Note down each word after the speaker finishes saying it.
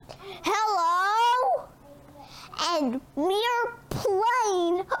and we're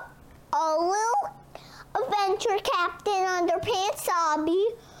playing a little adventure Captain Underpants obby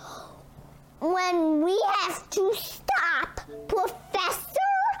when we have to stop Professor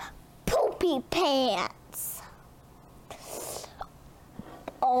Poopypants.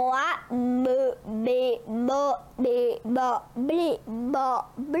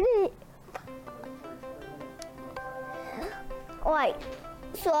 Alright,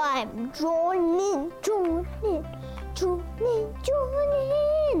 so I'm joining.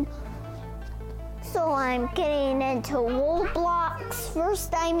 So I'm getting into Roblox.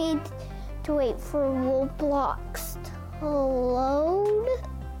 First I need to wait for Roblox to load.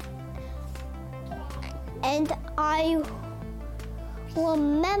 And I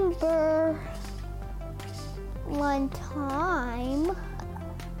remember one time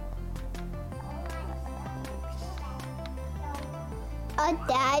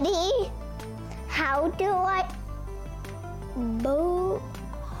Daddy, how do I move?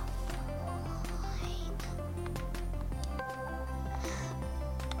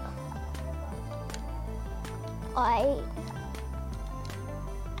 I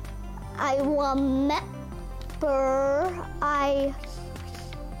remember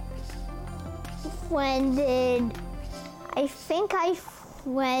I think I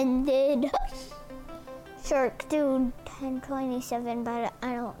friended Shark Dude 1027, but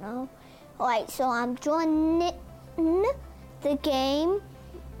I don't know. Alright, so I'm joining the game.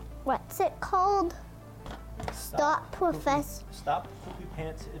 What's it called? Stop Poopypants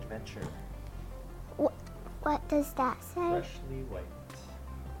Adventure. What does that say? Freshly white.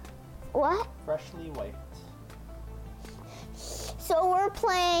 What? Freshly white. So we're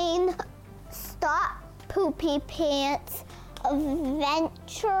playing Stop Poopypants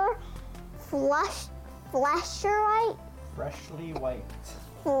Adventure Flesherite? Freshly white.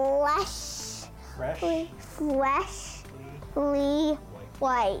 Freshly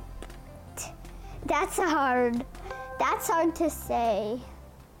white. That's hard to say.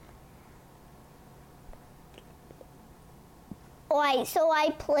 Alright, so I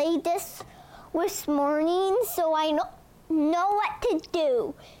played this morning, so I know what to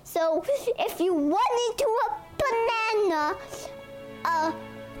do. So if you run into a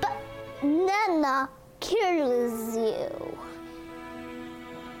banana kills you.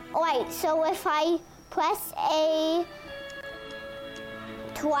 Alright, so if I press A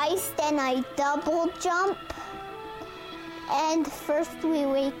twice, then I double jump. And first we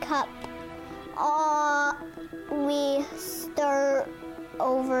wake up. We start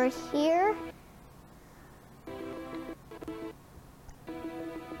over here.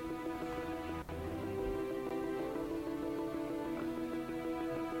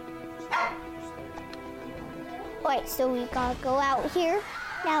 Alright, so we gotta go out here.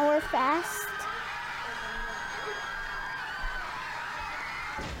 Now we're fast.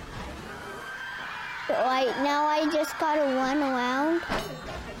 Alright, now I just gotta run around.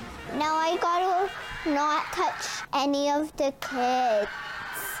 Now I gotta not touch any of the kids.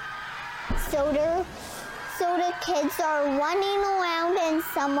 So the kids are running around and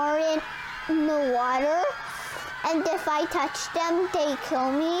some are in the water. And if I touch them, they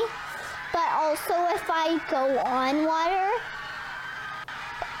kill me. But also if I go on water,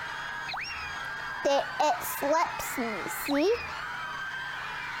 it slips me, see?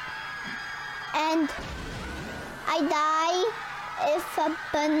 And I die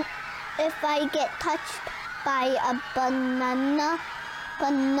if I get touched by a banana.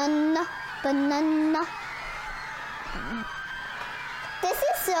 This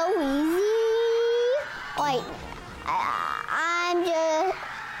is so easy. Wait,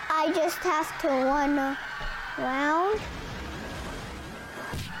 I just have to run around.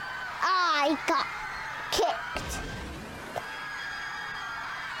 I got kicked.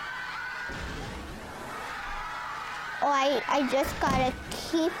 I just gotta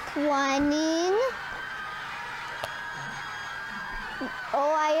keep running.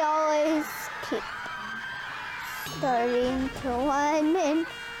 I always keep starting to run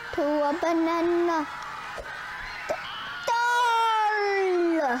into a banana.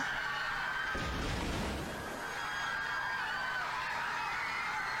 Darn!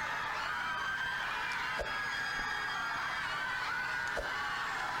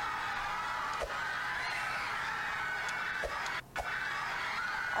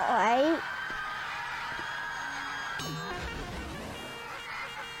 Alright.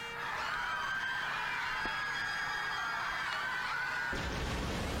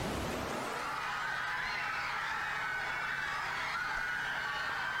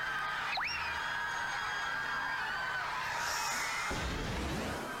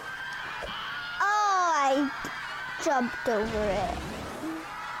 jumped over it.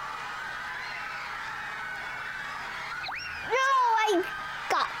 No, I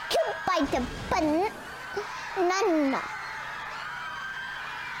got killed by the banana.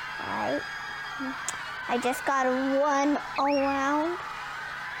 Alright. I just gotta run around.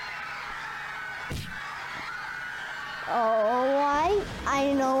 Alright,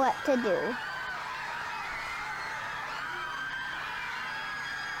 I know what to do.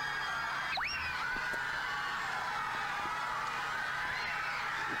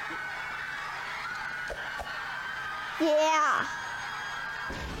 Yeah.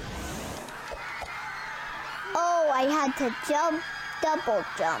 Oh, I had to jump, double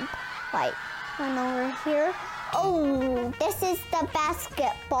jump. Wait, one over here. Oh, this is the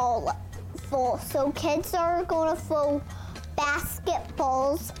basketball full. So kids are gonna throw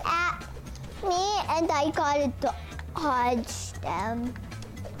basketballs at me and I gotta dodge them.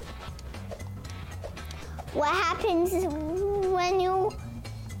 What happens when you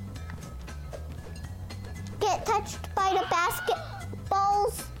get touched by the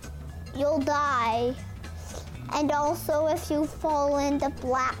basketballs? You'll die. And also if you fall in the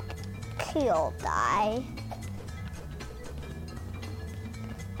black, you'll die.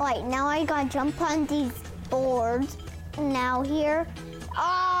 Alright, now I gotta jump on these boards. Now here,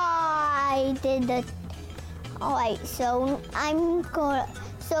 I did the, alright, so I'm gonna,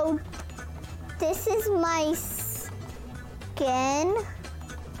 so this is my skin.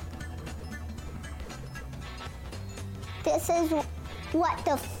 This is what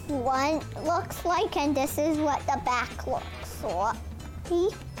the front looks like, and this is what the back looks like.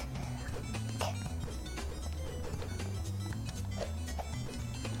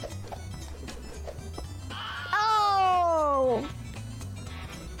 Oh!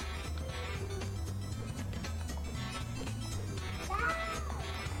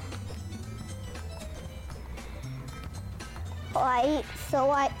 Alright,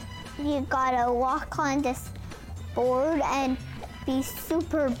 so you gotta walk on this board and be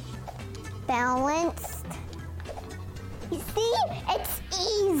super balanced. You see, it's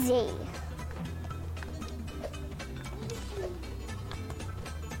easy.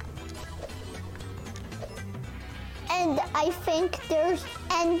 And I think there's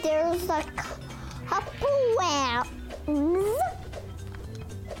a couple rounds.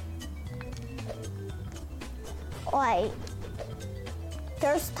 Wait,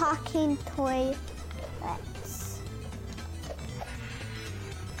 there's talking toilets.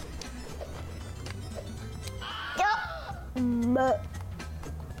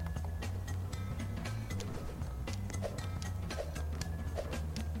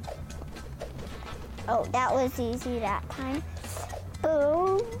 Oh, that was easy that time.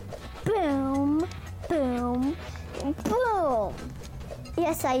 Boom, boom, boom, boom.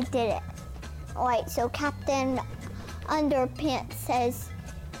 Yes, I did it. All right, so Captain Underpants says,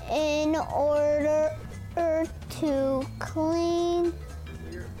 in order to clean...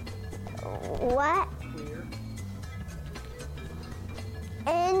 What?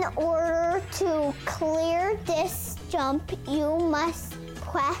 In order to clear this jump, you must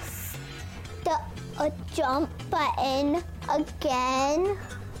press the jump button again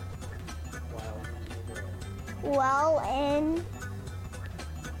while in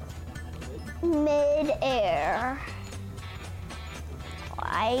mid-air.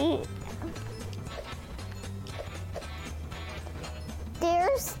 Right?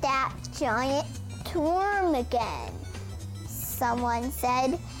 There's that giant worm again, someone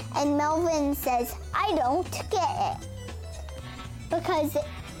said, and Melvin says, I don't get it. Because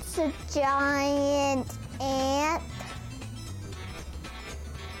it's a giant ant.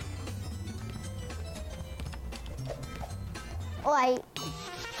 Like,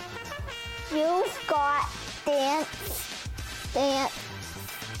 you've got dance,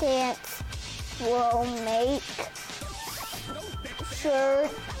 will make sure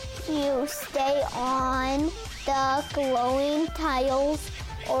you stay on the glowing tiles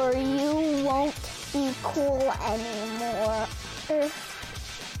or you won't be cool anymore.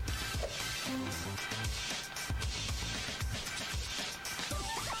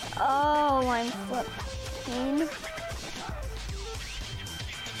 Oh, I'm flipping.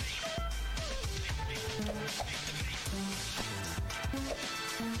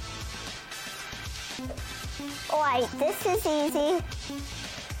 Alright, this is easy.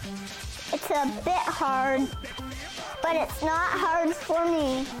 It's a bit hard, but it's not hard for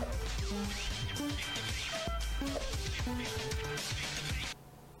me.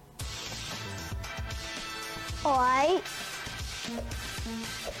 Alright.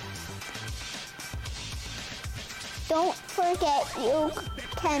 Don't forget you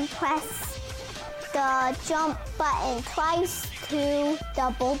can press the jump button twice to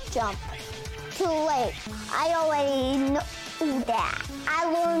double jump. Too late. I already know that. I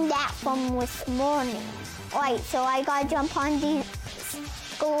learned that from this morning. Right, so I gotta jump on these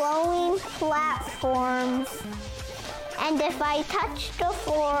glowing platforms. And if I touch the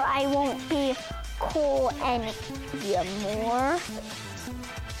floor, I won't be cool anymore.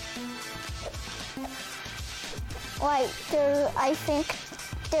 Right, I think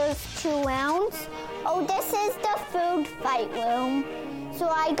there's 2 rounds. Oh, this is the food fight room. So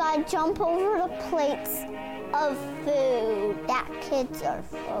I gotta jump over the plates of food that kids are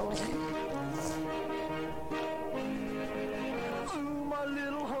throwing. My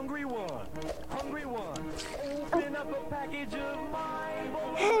little hungry one. Open up a package of my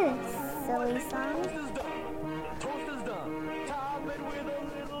Silly song. Toast is done. Top it with a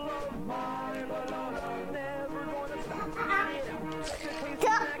little of my banana. Never gonna stop.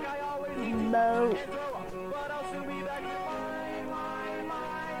 I always eat Mo. but I'll soon be back to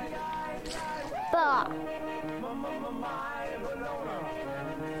Bah. my banana.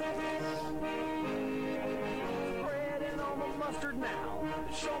 Spreading on the mustard now.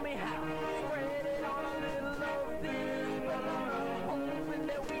 Show me how. Spread it on a little of this banana. Hoping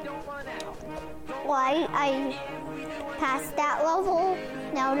that we don't run out. Why I passed that level.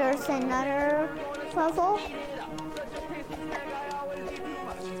 Now there's another level.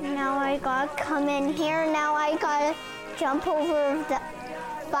 Now I gotta come in here. Now I gotta jump over the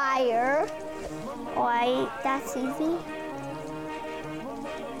fire. Why, that's easy.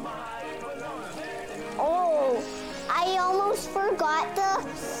 Oh, I almost forgot the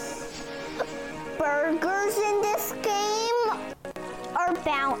burgers in this game are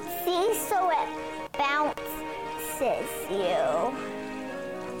bouncy, so it bounces you.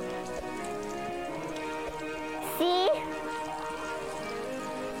 See?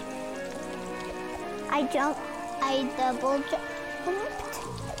 I double jumped.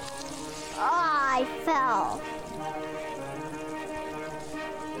 Oh, I fell.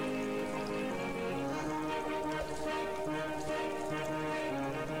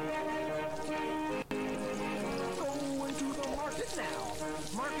 Going to the market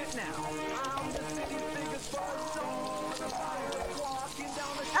now. I'm the city's biggest buzz on the fire. Walking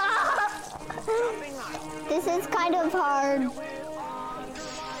down the shopping aisle. This is kind of hard.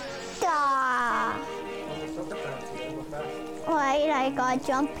 Right, I gotta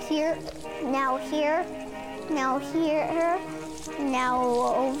jump here, now here, now here, now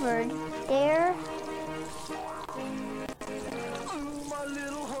over there. My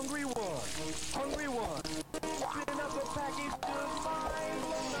little hungry one. Open up a package of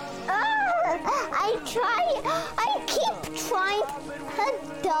I keep trying to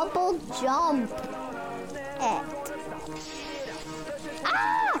double jump it.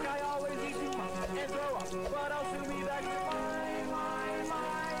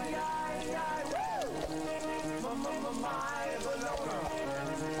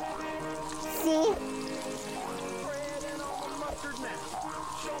 See?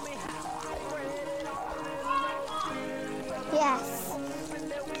 Yes.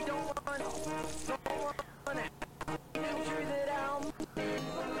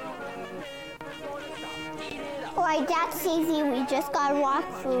 Alright, that's easy. We just gotta walk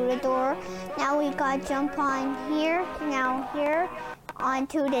through the door. Now we gotta jump on here, now here,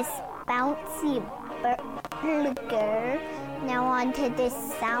 onto this bouncy burger. Now onto this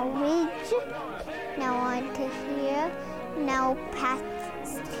sandwich. Now onto here. Now past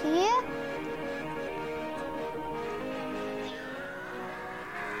here.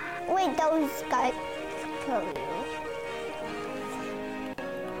 Wait, those guys kill you.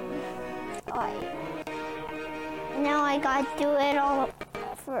 Alright. Now I gotta do it all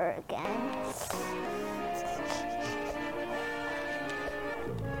over again.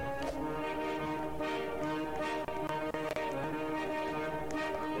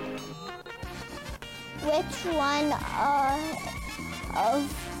 Which one of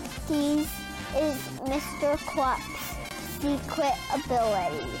these is Mr. Clump's secret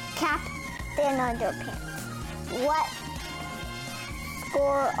ability? Captain Underpants. What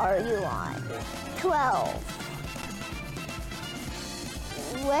score are you on? 12.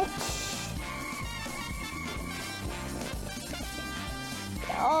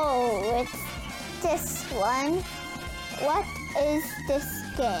 Oh, it's this one. What is this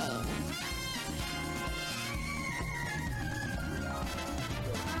game?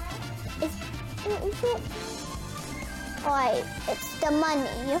 Is it? Right, it's the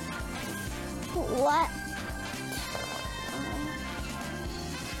money. What?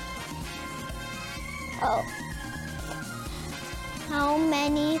 Oh. How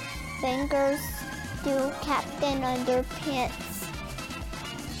many fingers do Captain Underpants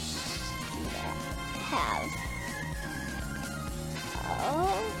have?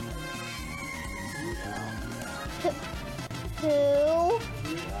 Oh. Who?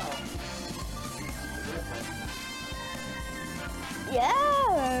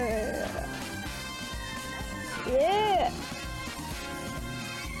 Yeah. Yeah.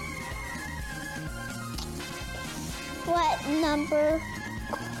 What number?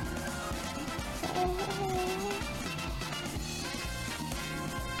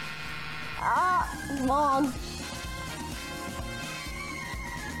 Mom.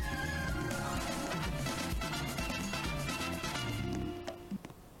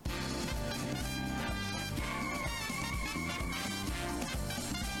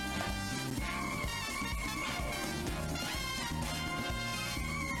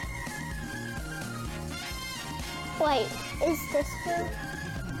 Wait, is this where?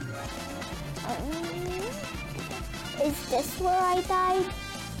 Is this where I died?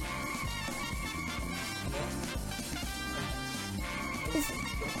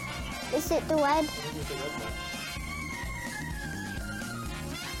 Is it the red?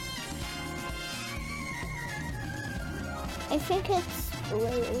 I think it's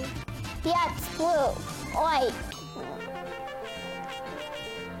blue. Yeah, it's blue. Wait.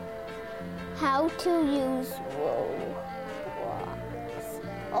 How to use Roblox.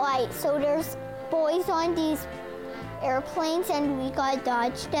 Alright, so there's boys on these airplanes and we gotta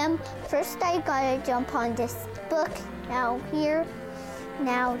dodge them. First I gotta jump on this book. Now here.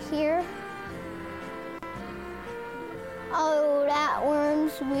 Now here. Oh, that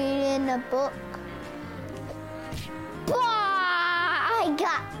worm's reading a book. Bah! I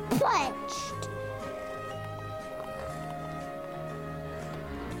got punched.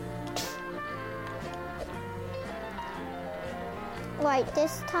 Right,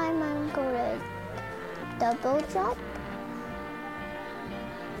 this time I'm gonna double jump.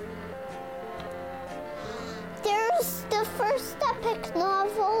 There's the first epic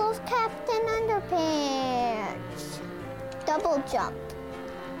novel of Captain Underpants. Double jump.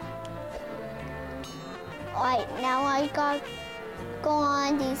 Alright, now I gotta go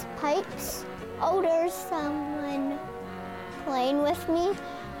on these pipes. Oh, there's someone playing with me.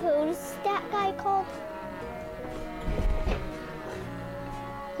 Who's that guy called?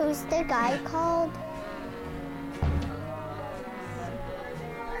 Who's the guy called?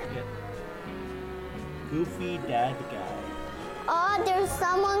 Goofy Dad Guy. Oh, there's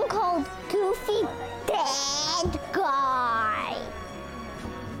someone called Goofy Dad Guy.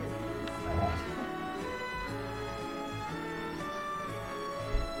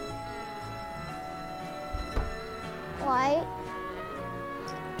 What?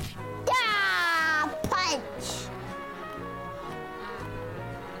 Ah, punch.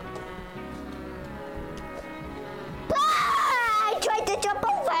 Ah, I tried to jump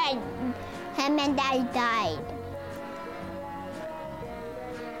over him and I died.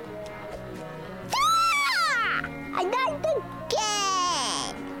 Ah, I died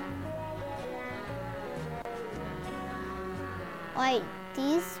again. Wait,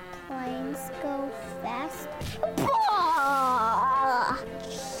 these planes go fast. Ah!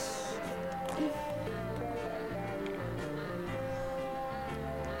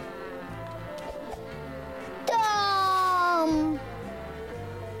 Dumb.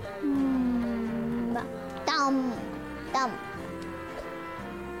 Dumb.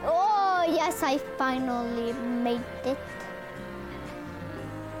 Oh, yes, I finally made it.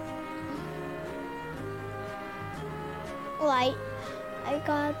 Right, I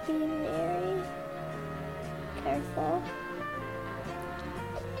gotta be very careful.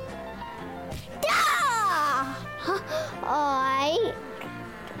 Ah! Alright.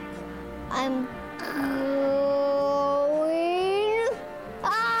 I'm going.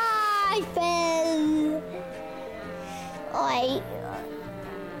 Ah, I fell. Alright.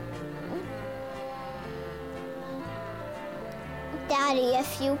 Daddy,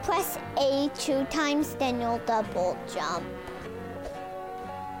 if you press A 2 times, then you'll double jump.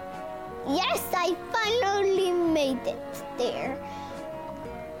 Yes, I finally made it there.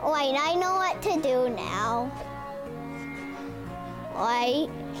 Wait, I know what to do now. Wait,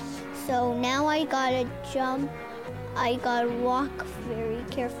 so now I gotta jump. I gotta walk very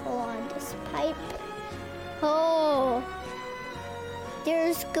careful on this pipe. Oh,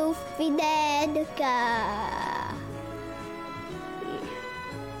 there's Goofy Dad Guy.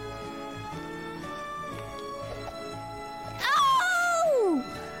 Oh!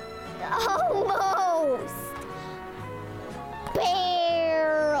 Almost.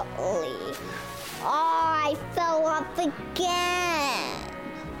 Barely. Oh, I fell off again.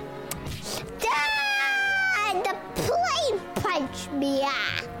 Ah! Yeah.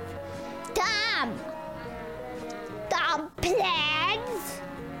 Dumb plans.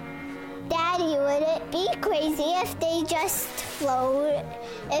 Daddy, would it be crazy if they just float?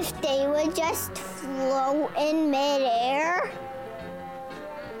 If they would just float in midair?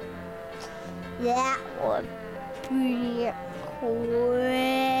 That would be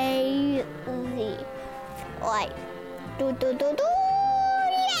crazy. Like, do.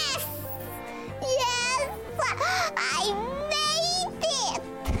 Yes! Yes! I made it!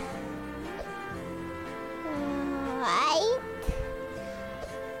 Right?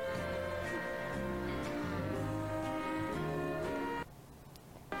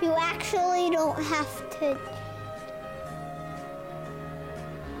 You actually don't have to.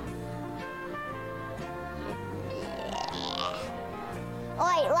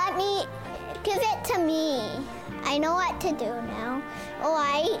 Alright, let me give it to me. I know what to do now.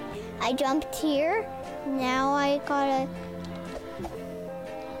 Alright, I jumped here. Now I gotta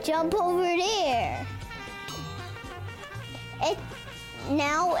jump over there.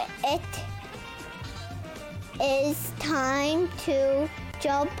 Now it is time to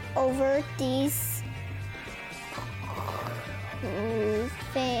jump over these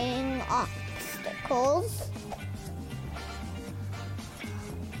moving obstacles.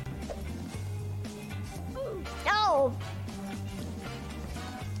 Oh!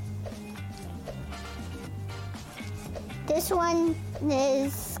 This one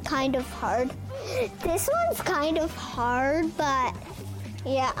is kind of hard. This one's kind of hard, but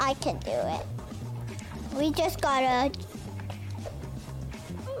yeah, I can do it. We just gotta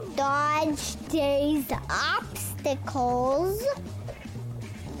dodge these obstacles.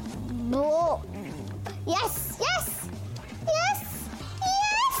 Oh. Yes, yes, yes,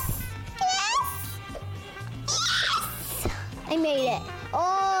 yes, yes, yes! I made it.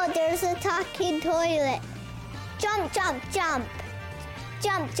 Oh, there's a talking toilet. Jump, jump, jump.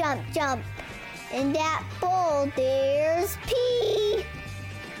 Jump, jump, jump. In that bowl, there's pee.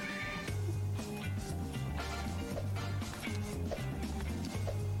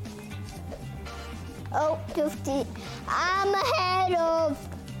 Oh, Goofy. I'm ahead of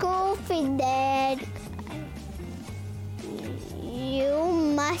Goofy, Dad. You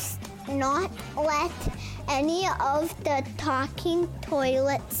must not let any of the talking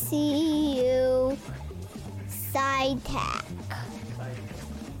toilets see you. Side tack.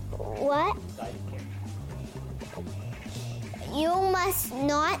 What? You must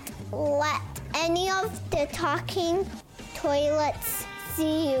not let any of the talking toilets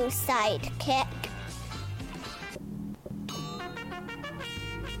see you, sidekick.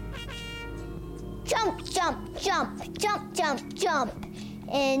 Jump, jump, jump, jump, jump, jump.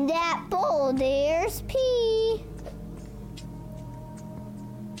 In that bowl, there's pee.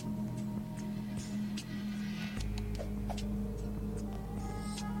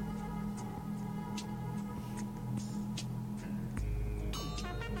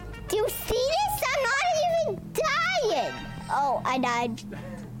 Do you see this? I'm not even dying. Oh, I died.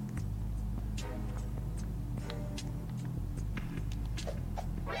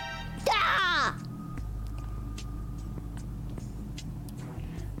 Ah!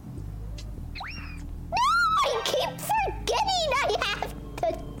 No, I keep forgetting I have to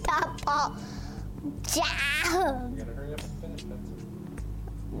double jump. You gotta hurry up and finish,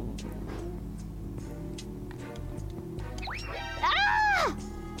 Ah!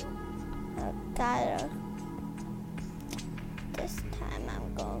 Oh, God. This time I'm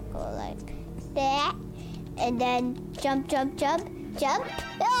gonna go like that. And then jump, jump, jump, jump.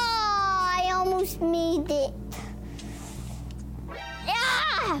 Oh, I almost made it.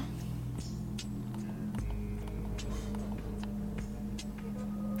 Ah!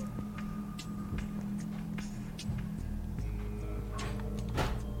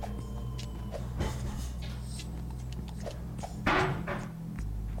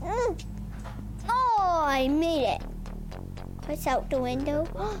 Oh, I made it. What's out the window?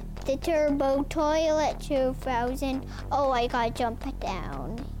 The Turbo Toilet 2000. Oh, I gotta jump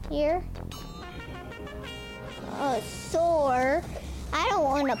down here. Oh, soar. I don't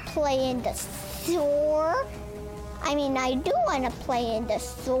want to play in the soar. I mean, I do want to play in the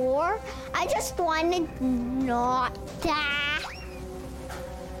soar. I just want to not die.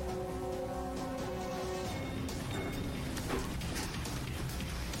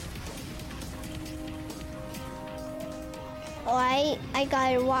 Oh, I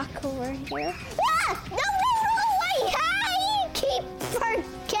gotta walk over here. Ah! No! I keep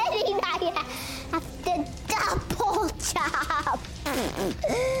forgetting I have to double jump.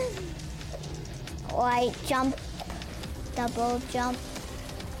 Oh, I jump, double jump,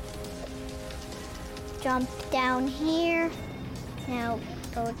 jump down here. Now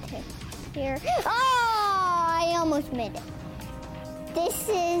go to here. Oh, I almost made it. This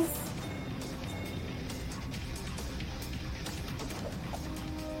is...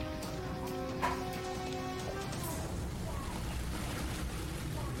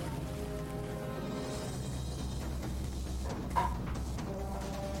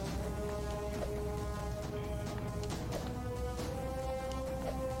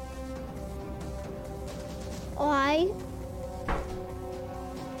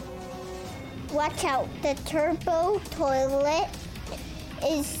 Watch out, the turbo toilet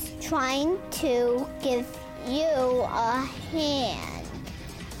is trying to give you a hand.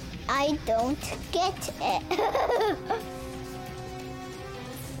 I don't get it.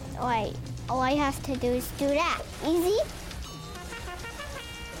 Wait, all I have to do is do that. Easy.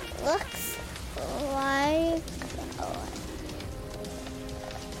 Looks like...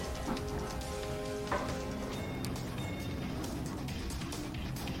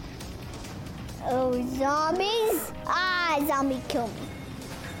 Oh, zombies! Ah, zombie kill me.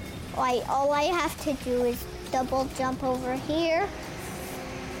 Right, all I have to do is double jump over here.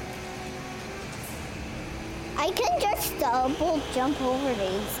 I can just double jump over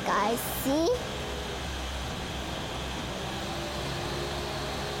these guys, see?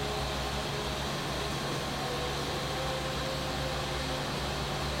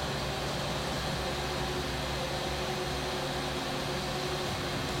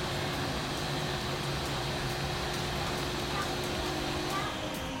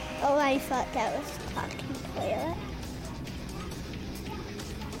 Oh, I thought that was talking toilet.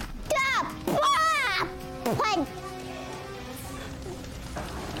 Punch!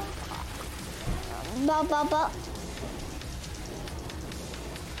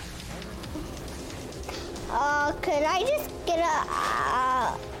 Could I just get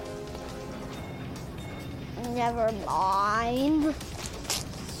a... never mind.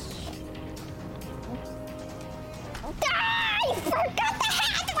 I forgot the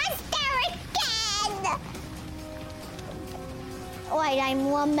hand was there again! Wait, I'm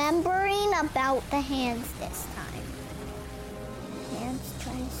remembering about the hands this time. Hands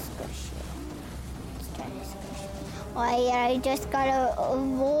try to squish you. Let's try to squish you. Wait, I just gotta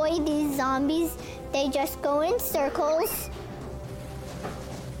avoid these zombies. They just go in circles.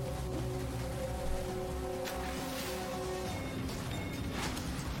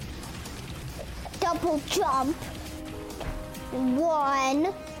 Double jump.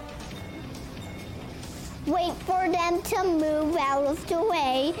 One. Wait for them to move out of the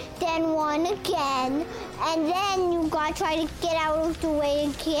way, then one again, and then you gotta try to get out of the way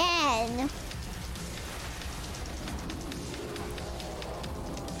again.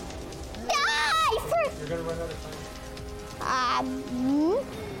 Die! You're gonna run out of time.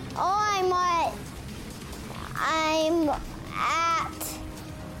 Oh, I'm at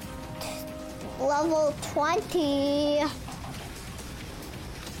level 20.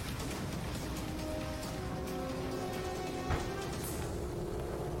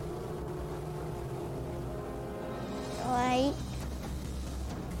 Right.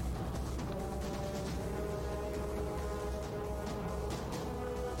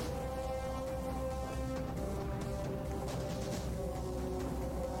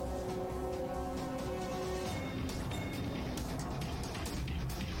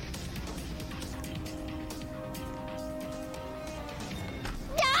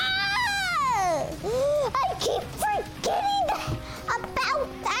 I keep forgetting about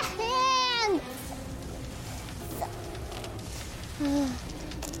the hands.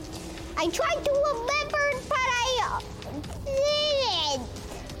 I tried to remember, but I didn't.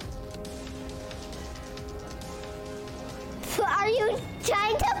 Are you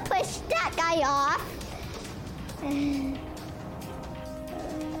trying to push that guy off?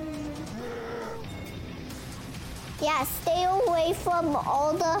 Yeah, stay away from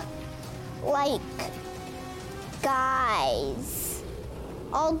all the, guys.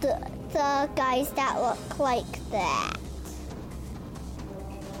 All the guys that look like that.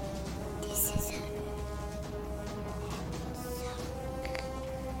 This is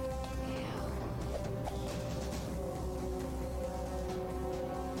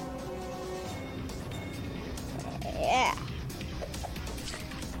yeah.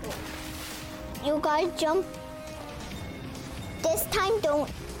 You gotta jump. This time don't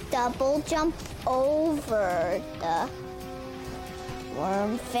double jump over the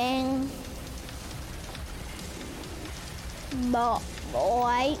worm thing. But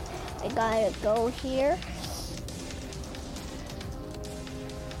boy, I gotta go here.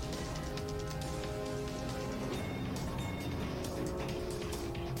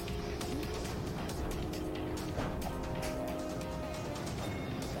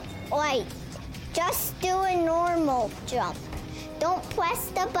 Wait, just do a normal jump. Don't press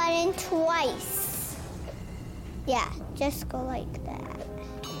the button twice. Yeah, just go like that.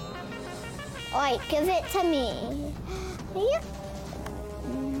 Wait, give it to me. Yeah.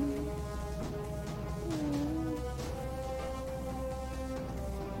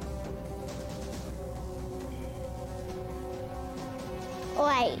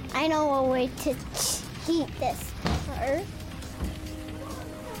 Wait, I know a way to cheat this part.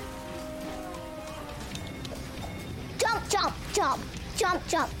 Jump, jump, jump, jump,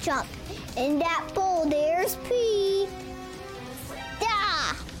 jump, jump. In that bowl, there's P.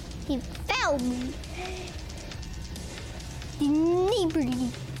 Ah! He found me.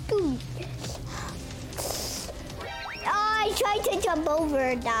 I tried to jump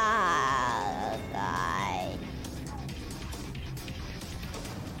over the guy.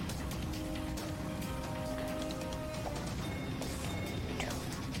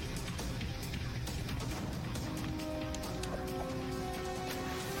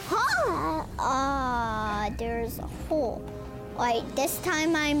 There's a hole. Wait, this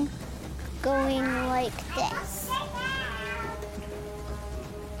time I'm going like this.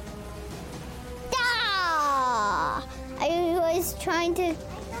 Ah! I was trying to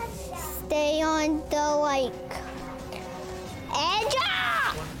stay on the like edge.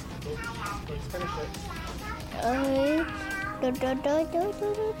 Ah! Let's finish it.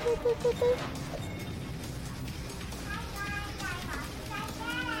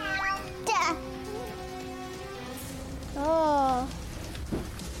 Okay. Oh.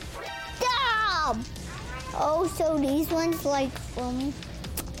 Damn! Oh, so these ones like from.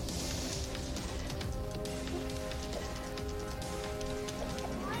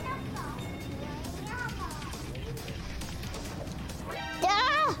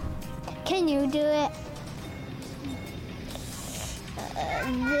 Ah! Can you do it?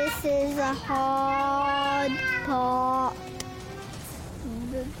 This is a hard part.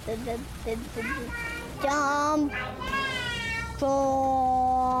 Jump.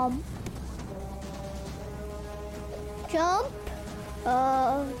 Jump. Jump.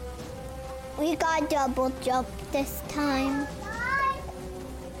 We got double jump this time.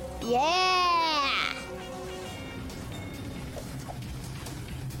 Yeah.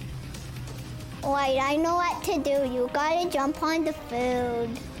 Wait, I know what to do. You gotta jump on the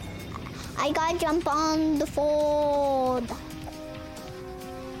food. I gotta jump on the food.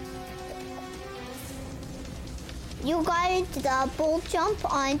 You gotta double jump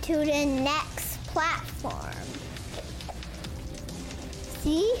onto the next platform.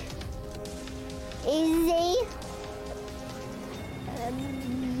 See? Easy.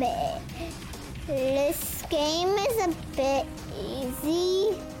 This game is a bit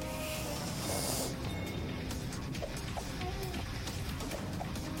easy.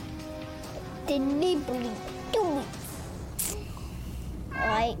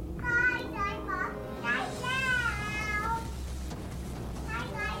 Right.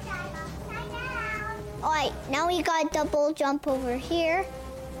 Alright, now we got double jump over here.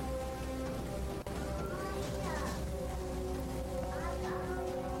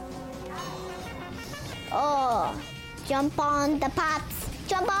 Oh, jump on the pipes.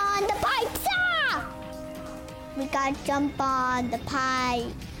 Jump on the pipes. Ah! We got jump on the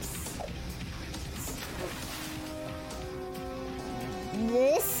pipes.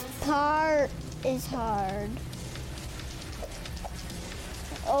 This part is hard.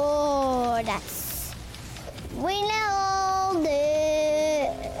 Oh, that's... We nailed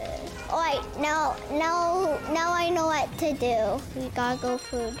it. Alright, now I know what to do. We gotta go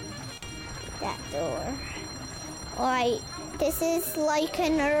through that door. Alright, this is like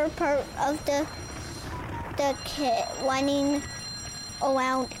another part of the kid running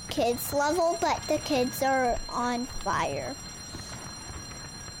around kids level, but the kids are on fire.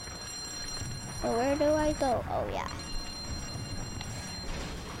 So where do I go? Oh yeah.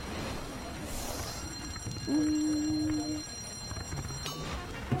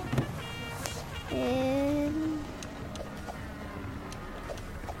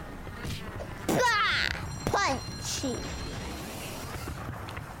 Punchy.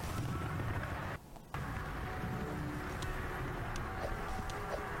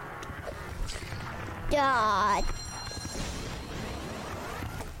 Dot.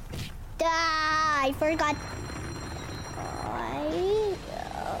 I forgot.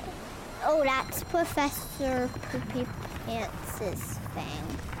 Oh, that's Professor Poopypants' thing.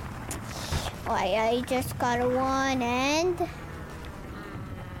 Alright, I just got a one and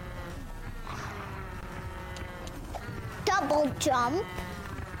double jump.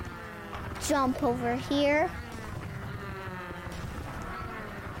 Jump over here.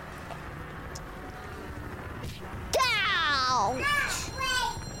 Oh,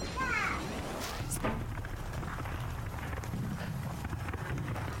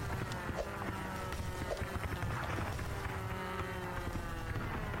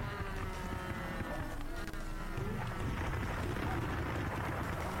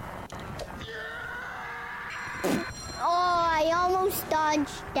 I almost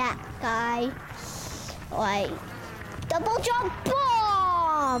dodged that guy. Like, double jump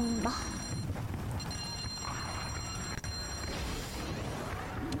bomb!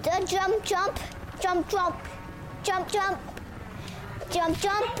 The jump, jump, jump, jump, jump, jump, jump,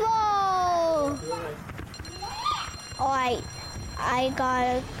 jump, oh! Alright, I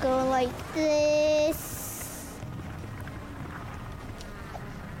gotta go like this.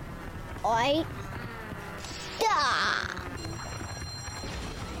 Alright.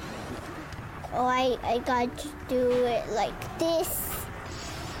 Oh, I got to do it like this.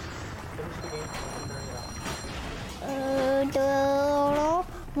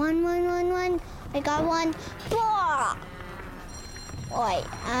 One. I got one. Alright,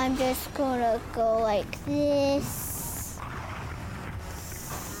 I'm just gonna go like this.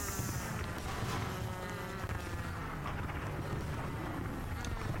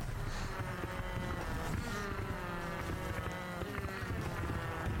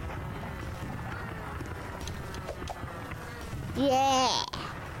 Yeah.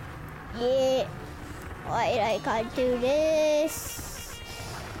 Alright, I gotta do this.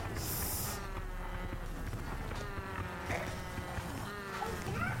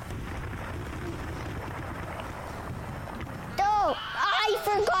 Oh, I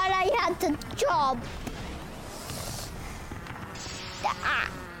forgot I had to jump.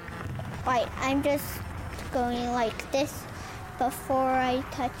 Right, I'm just going like this before I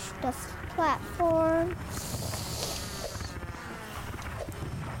touch the platform.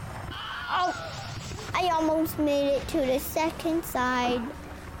 Oh, I almost made it to the second side.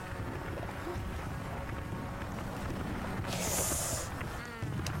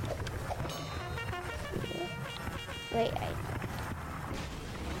 Wait,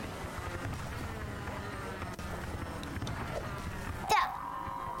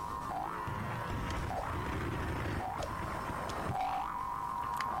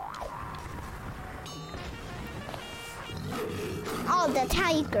 all the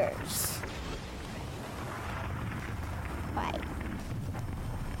tigers. Right.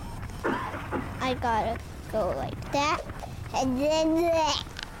 I gotta go like that, and then that.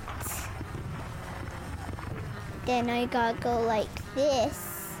 Then I gotta go like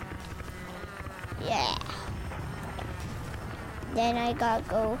this. Yeah. Then I gotta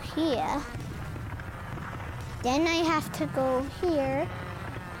go here. Then I have to go here.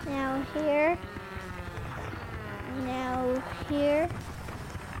 Now here. Now here.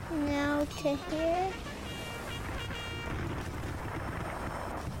 Now to here.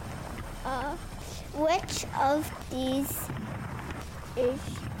 Which of these is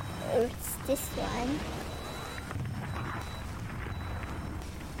this one?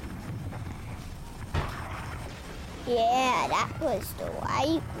 Yeah, that was the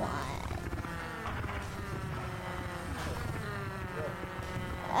white one.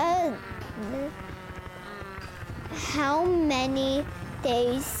 How many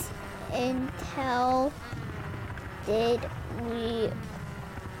days until did we...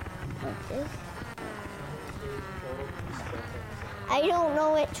 What's this? I don't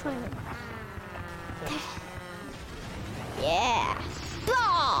know which one. Yeah.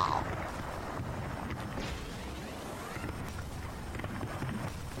 Ball!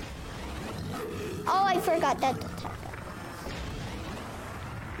 Oh, I forgot that.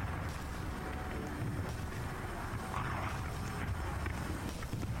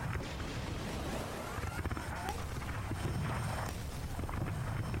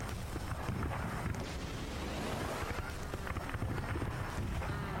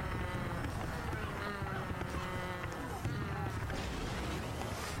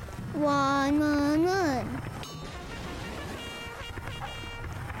 One.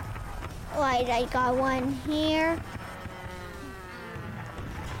 Right, I got one here.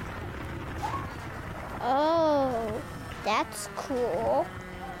 Oh, that's cool.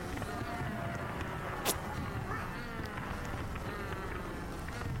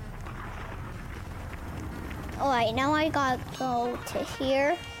 Alright, now I gotta go to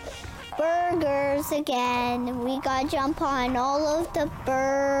here. Burgers again. We gotta jump on all of the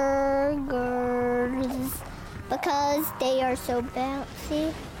burgers because they are so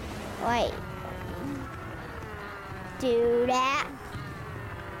bouncy. Wait. Do that.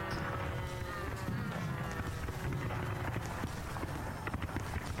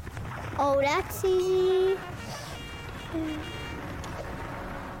 Oh, that's easy.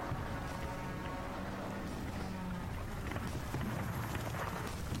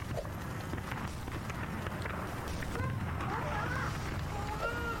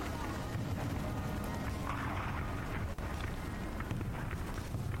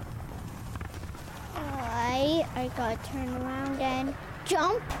 I gotta turn around and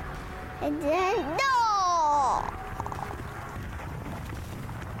jump, and then no!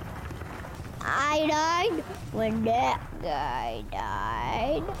 I died when that guy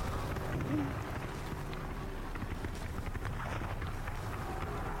died.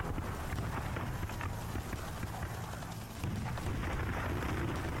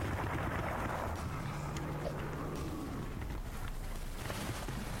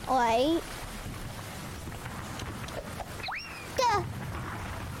 Wait.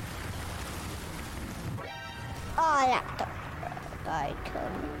 Oh, that guy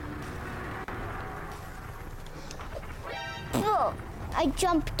killed me. Oh, I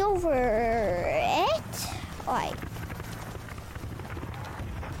jumped over it. Wait.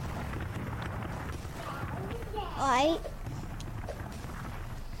 Wait.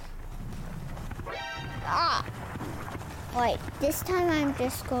 Ah. Wait, this time I'm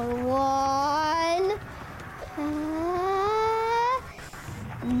just going to run. No!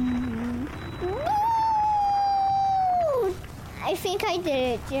 I think I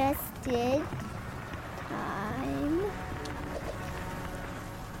did it. Just did. Time.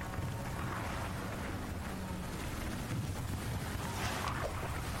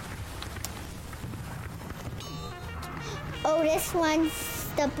 Oh, this one's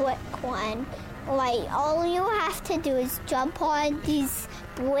the brick one. Like, all you have to do is jump on these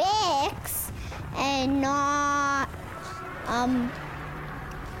bricks and not,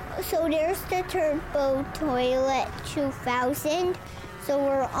 so there's the Turbo Toilet 2000. So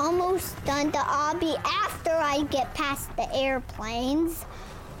we're almost done the obby after I get past the airplanes.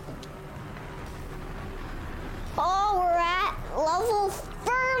 Oh, we're at level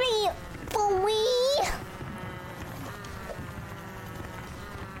 33.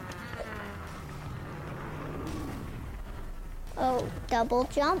 Oh, double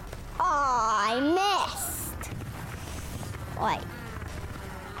jump. Oh, I missed. Wait.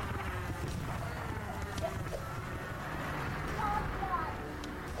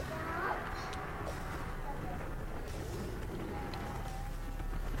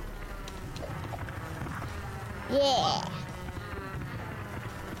 Yeah.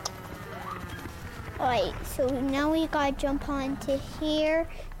 Alright, so now we gotta jump onto here,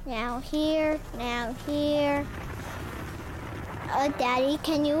 now here, now here. Daddy,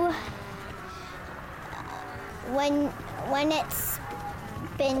 can you, when it's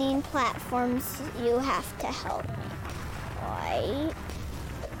spinning platforms, you have to help me. Alright.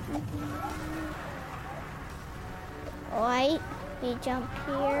 Alright, we jump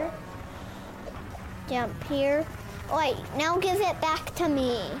here. Jump here. Wait, now give it back to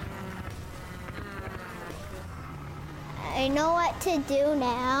me. I know what to do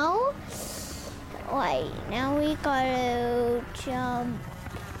now. Wait, now we gotta jump.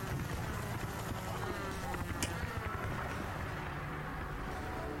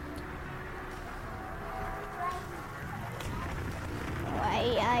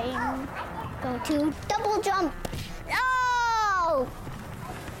 Wait, I'm going to double jump. No!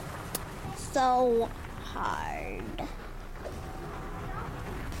 So hard.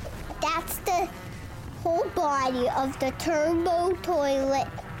 That's the whole body of the Turbo Toilet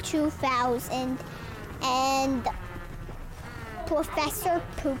 2000, and Professor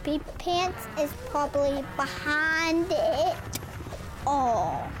Poopypants is probably behind it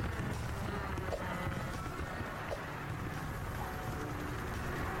all.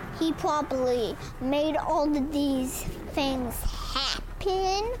 He probably made all of these things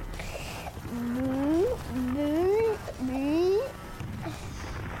happen.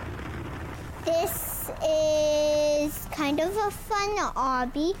 This is kind of a fun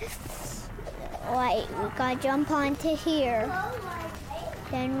obby. Wait, we gotta jump onto here.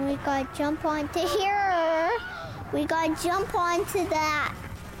 Then we gotta jump onto here. We gotta jump onto that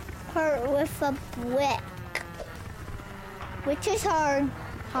part with a brick, which is hard.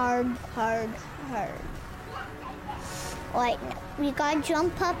 Wait, we gotta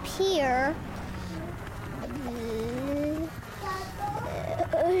jump up here.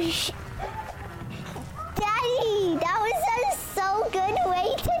 Daddy, that was a so good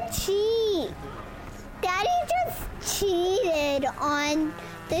way to cheat. Daddy just cheated on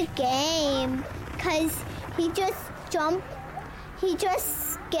the game because he just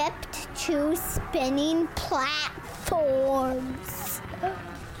skipped 2 spinning platforms.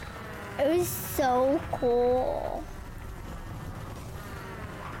 It was so cool.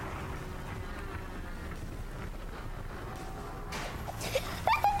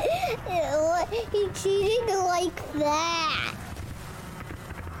 He cheated like that.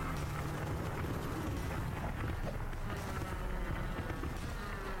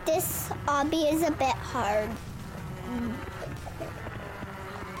 This obby is a bit hard.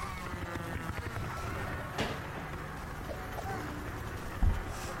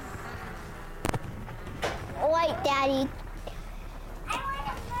 Alright, Daddy.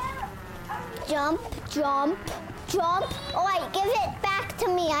 Jump, jump, jump. Alright, give it back to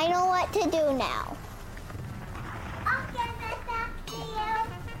me. I know what to do now. I'll give it back to you.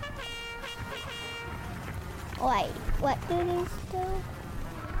 Alright, what do these do?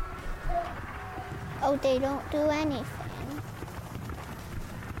 Oh, they don't do anything.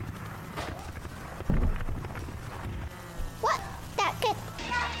 What? That could...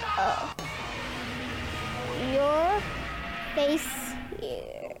 Oh. Your face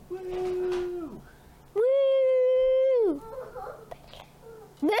here. Woo! Woo!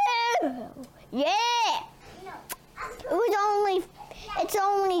 Woo! Yeah! It's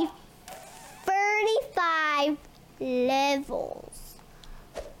only 35 levels.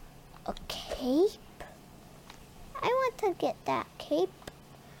 A cape? I want to get that cape.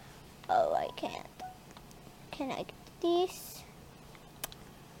 Oh, I can't. Can I get these?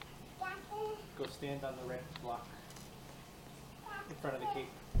 Go stand on the red block in front of the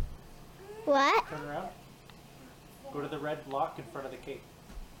cape. What? Turn around. Go to the red block in front of the cape.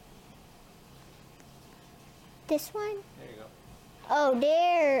 This one? There you go. Oh,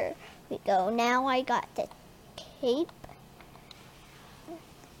 there we go. Now I got the cape.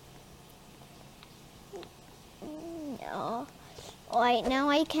 No. Alright, now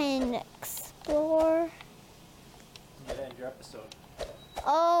I can explore. You gotta end your episode.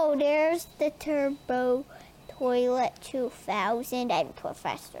 Oh, there's the Turbo Toilet 2000 and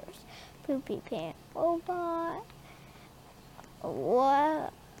Professor's Poopy Pants Robot.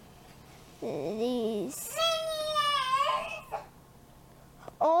 What? These.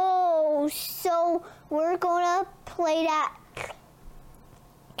 Oh, so we're gonna play that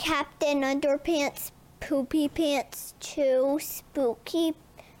Captain Underpants Poopy Pants 2 spooky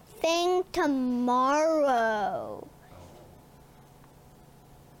thing tomorrow.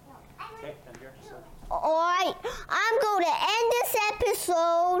 Okay, end your episode. Alright, I'm going to end this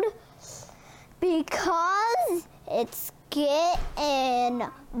episode because it's getting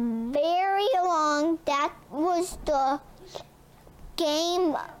very long. That was the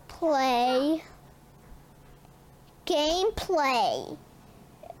gameplay.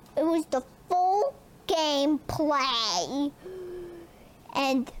 It was the full gameplay.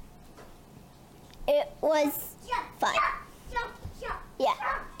 And it was fun. Yeah,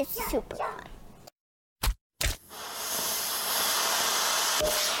 it's super fun.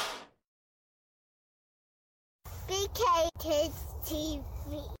 BK Kids TV.